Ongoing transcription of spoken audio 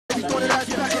Hey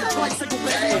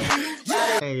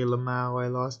Lamau, I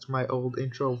lost my old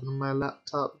intro when my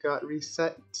laptop got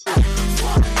reset.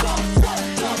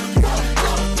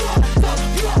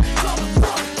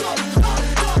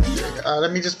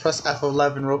 Let me just press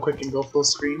F11 real quick and go full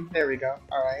screen. There we go.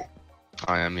 Alright.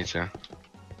 Oh yeah, me too.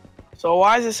 So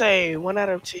why does it say 1 out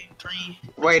of 2, 3?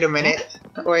 Wait a minute.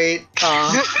 Wait.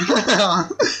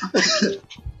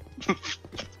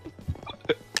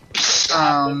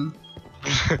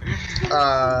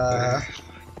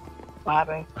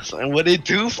 Laughing. What it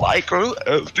do, fly crew?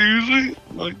 FTZ?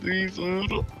 Like these.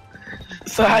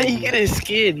 So how you get his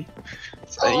skin?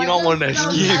 You don't want that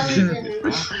skin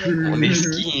business. Want that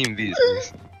skin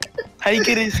business. How you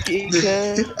get his skin, cuz?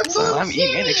 So I'm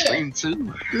Eatman Extreme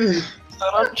too. So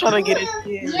I'm trying to get his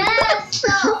skin.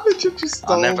 Yes!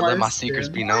 I'll never let my secrets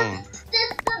be known.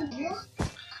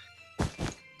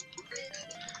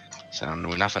 So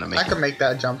we're not gonna make I it. can make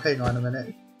that jump. Hang on a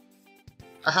minute.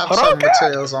 I have Hold some on,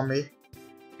 materials on me.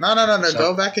 No. So-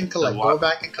 Go back and collect. so why- Go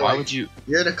back and Why collect. would you?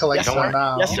 You're the collector sir.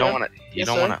 now. Yes, You sir. don't wanna. You Yes,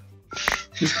 don't sir. wanna.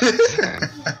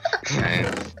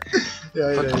 Yeah,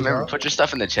 there you Remember, go. put your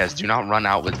stuff in the chest. Do not run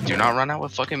out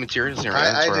with fucking materials here.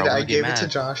 I did. I I gave it to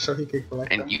Josh so he could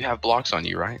collect them. And you have blocks on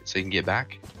you, right? So you can get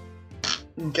back.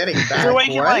 Getting Is back. there a way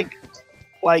you can What?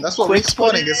 like That's what quick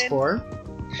put respawning it is in? for.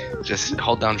 Just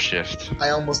hold down shift. I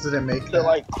almost didn't make To that.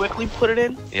 like quickly put it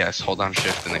in? Yes, hold down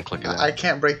shift and then click it. I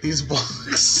can't break these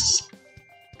blocks.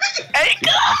 Hey,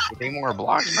 Any more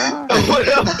blocks, bro? what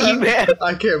up, Eatman?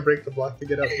 I can't break the block to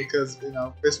get up because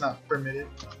it's not permitted.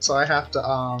 So I have to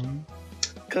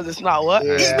Cause it's not what?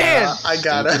 Yeah, Eatman! I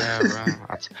got it. Stupid ass,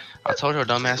 bro. I told your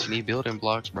dumbass you need building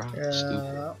blocks, bro. Stupid.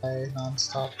 Yeah, I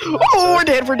non-stop. Oh, we're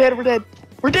dead, we're dead, we're dead.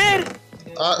 We're dead!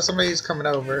 Somebody's coming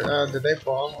over. Did they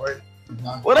fall or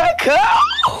not? What up, cuz?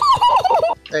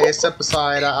 Hey, step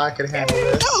aside. I can handle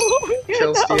this.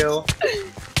 Kill steal.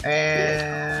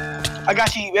 And I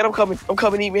got you, Eatman. I'm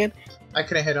coming, Eatman. I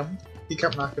couldn't hit him. He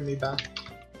kept knocking me back.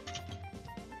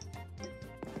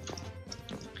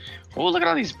 Oh, look at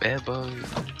all these bad bugs.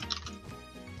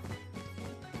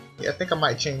 Yeah, I think I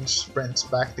might change sprints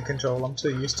back to control. I'm too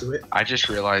used to it. I just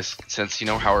realized, since you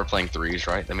know how we're playing threes,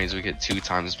 right? That means we get 2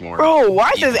 times more. Bro,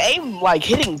 why is his aim like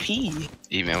hitting P?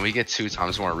 Even we get 2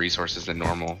 times more resources than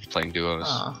normal playing duos.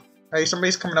 Hey,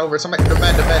 somebody's coming over. Somebody, the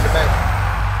bed.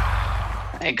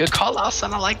 Hey, good call out,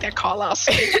 son. I like that call out,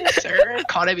 sir.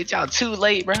 Call that bitch out too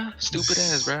late, bro. Stupid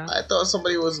ass, bro. I thought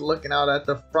somebody was looking out at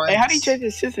the front. Hey, how do you change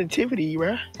the sensitivity,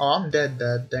 bro? Oh, I'm dead.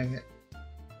 Dang it.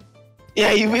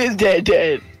 Yeah, you is dead.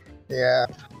 Yeah.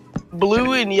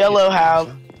 Blue and yellow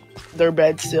have their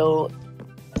bed still,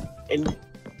 and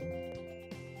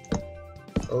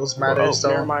Those matters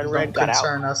never mind, don't red got out.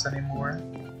 concern us anymore.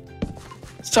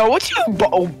 so what you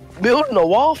building a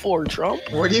wall for, Trump?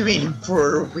 What do you mean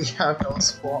for we have no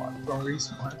spawn from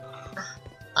respawn?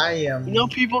 I am. You know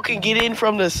people can get in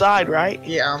from the side, right?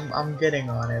 Yeah, I'm getting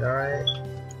on it. All right.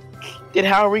 Then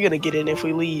how are we gonna get in if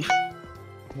we leave?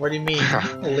 What do you mean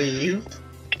leave?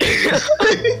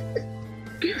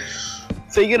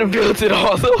 So you're gonna build it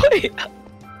all the way up?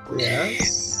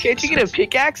 Yes. Can't you get a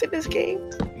pickaxe in this game?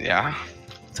 Yeah.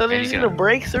 So they're Yeah, just you gonna can.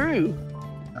 break through.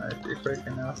 Alright, you're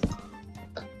freaking out.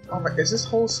 Oh my, is this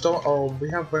whole stone? Oh, we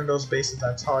have one of those bases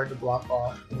that's hard to block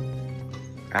off.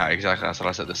 Yeah, exactly. That's what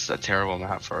I said. This is a terrible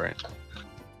map for it.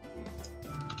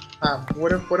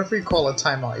 What if we call a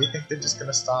timeout? You think they're just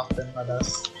gonna stop and let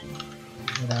us,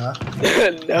 you know?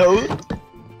 No.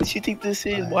 What you think this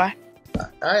is? Why?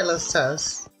 Alright, let's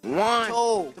test. 1,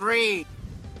 2, 3.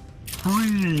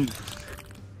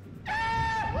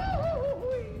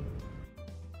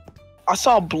 I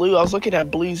saw blue. I was looking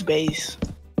at blue's base.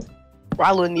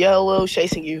 Rylan yellow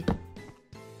chasing you.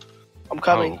 I'm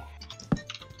coming.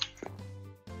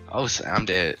 Oh, I'm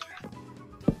dead.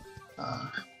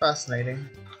 Fascinating.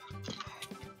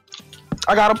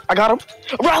 I got him.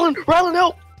 Rylan,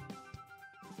 help!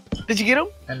 Did you get him?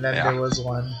 And then Yeah. there was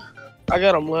one. I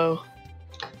got him low.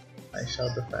 I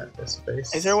shall defend this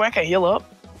base. Is there a way I can heal up?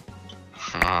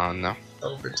 No.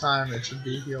 Over time, it should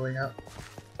be healing up.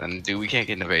 Then, dude, we can't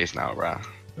get in the base now, bro.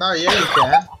 No, yeah, you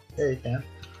can. Yeah, you can.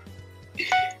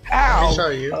 Let Ow! me show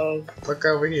you. Look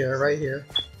over here, right here.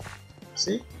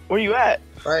 See? where you at?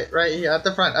 Right here, at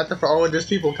the front, Oh, there's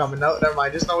people coming. No, never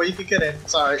mind. There's no way you can get in.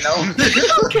 Sorry, no.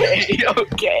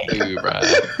 Okay. Dude, bro.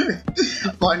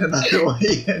 Find another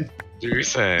way in. Dude,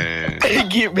 son.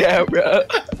 Get mad, bro.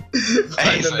 Hey,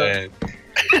 Find another.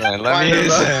 son. Man, let me in,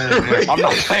 son. I'm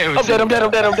not playing with I'm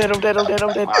you.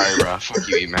 dead. Alright, bro. Fuck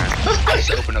you, man. I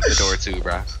just opened up the door, too,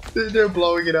 bro. They're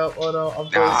blowing it up. Oh no, I'm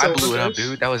Nah, I so blew it up,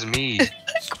 dude. That was me.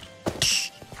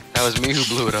 That was me who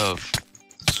blew it up.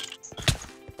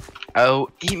 Oh,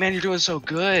 Eatman, you're doing so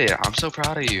good. I'm so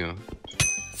proud of you.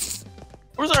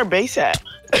 Where's our base at?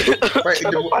 Right,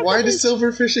 why does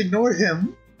Silverfish ignore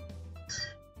him?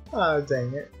 Ah,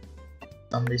 dang it.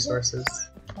 Some resources.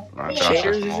 Alright, Josh, Shaders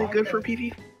that's isn't good for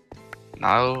PvP?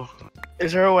 No.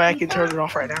 Is there a way I can turn it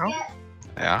off right now?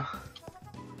 Yeah.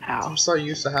 How? I'm so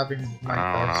used to having I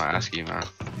don't know. Minecraft. Ask you, man.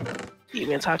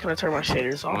 Eatmans, how can I turn my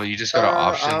shaders off? Well, you just go to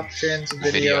options, options,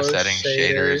 video settings,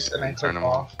 shaders, and I and turn click them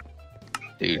off.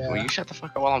 Dude, Yeah. will you shut the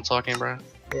fuck up while I'm talking, bro?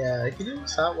 Yeah, can you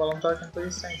stop while I'm talking,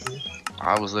 please? Thank you.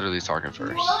 I was literally talking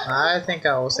first. I think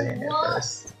I was saying it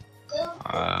first.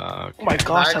 Oh my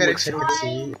gosh, I that Okay. gotta looks check so and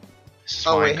see. This is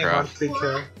Oh wait, hang on, Minecraft. free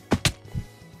kill.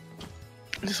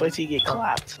 Just wait till you get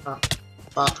clapped.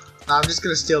 I'm just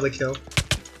gonna steal the kill.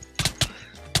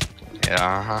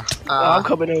 Yeah, Oh, I'm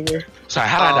coming over. Sorry,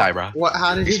 how did I die, bro? What?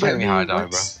 How did you Explain get me me? how I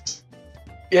died, What?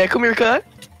 Yeah, come here, cut.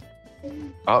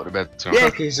 Oh, the bed too. Yeah.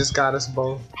 Cookies just got us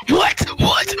both. What?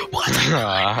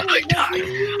 I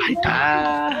died.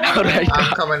 How did I die?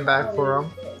 I'm coming back for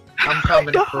him. I'm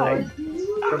coming for died. him.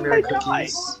 Come here, I died.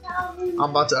 cookies. I'm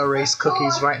about to erase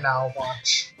cookies right now.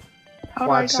 Watch. How did I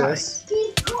Watch die? this.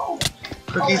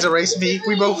 Cookies erase me.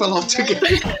 We both fell off together.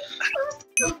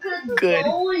 Good.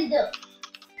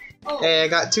 Hey, I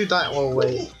got 2 diamonds. Oh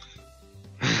wait.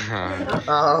 Say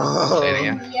Oh. it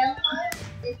again.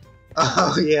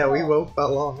 Oh yeah, we both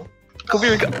fell off. Come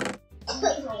here, cut.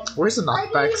 Where's the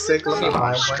knockback stick? Let me I'm,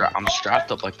 buy one. I'm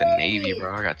strapped up like the Navy,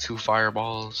 bro. I got 2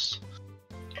 fireballs.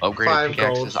 Upgraded 5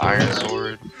 pickaxes, gold. iron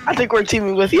sword. I think we're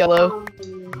teaming with yellow.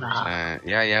 Nah.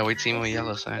 Yeah, we team with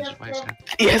yellow, son. Just wait, son.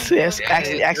 Yes.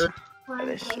 Actually. Yeah. That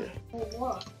is true.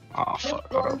 Oh,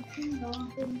 fuck. Hold up.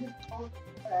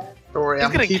 Don't worry, He's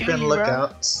I'm gonna kill keeping you, bro.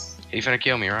 lookouts. He finna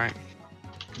kill me, right?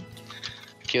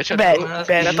 Kill your Bad. dumbass.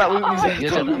 I thought we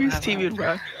Kill your was dumbass. teaming,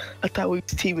 bro. I thought we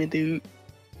was teaming, dude.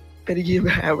 Better get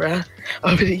mad, bro.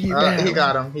 I better get mad. He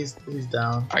got him. He's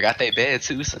down. I got that bed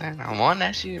too, son. I'm on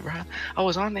that shit, bro. I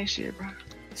was on that shit, bro.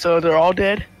 So they're all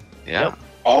dead? Yeah. Yep.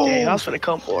 Oh, dang, I was gonna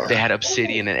come for They him. had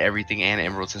obsidian and everything and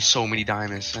emeralds and so many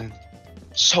diamonds, son.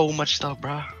 So much stuff,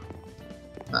 bro.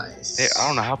 Nice. I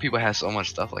don't know how people have so much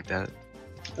stuff like that.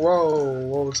 Whoa,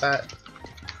 what was that?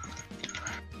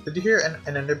 Did you hear an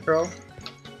ender pearl?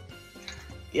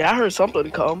 Yeah, I heard something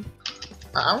come.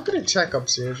 I'm gonna check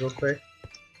upstairs real quick.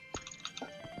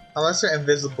 Unless they're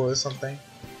invisible or something.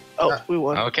 Oh, we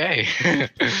won. Okay.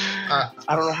 I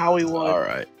don't know how we won.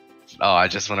 Alright. Oh, I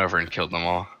just went over and killed them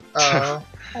all. Oh.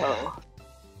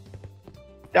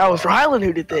 That was Rylan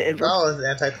who did the That invert. was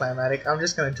anticlimactic. I'm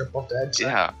just gonna jump off the edge.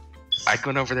 Yeah. I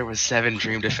went over there with 7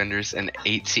 Dream Defenders and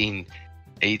 18,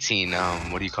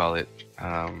 what do you call it?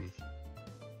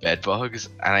 Bed bugs.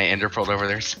 And I ender pearled over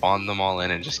there, spawned them all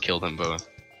in, and just killed them both.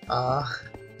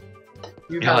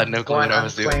 You Y'all have had no clue one what I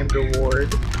was doing. unclaimed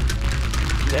reward.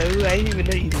 No, I didn't even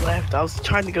know you left. I was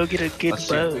trying to go get a good Let's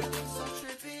see. bow.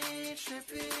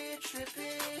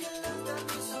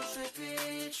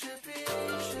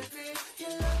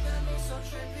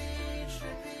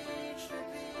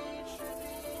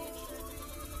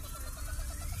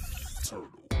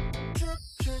 Turtle.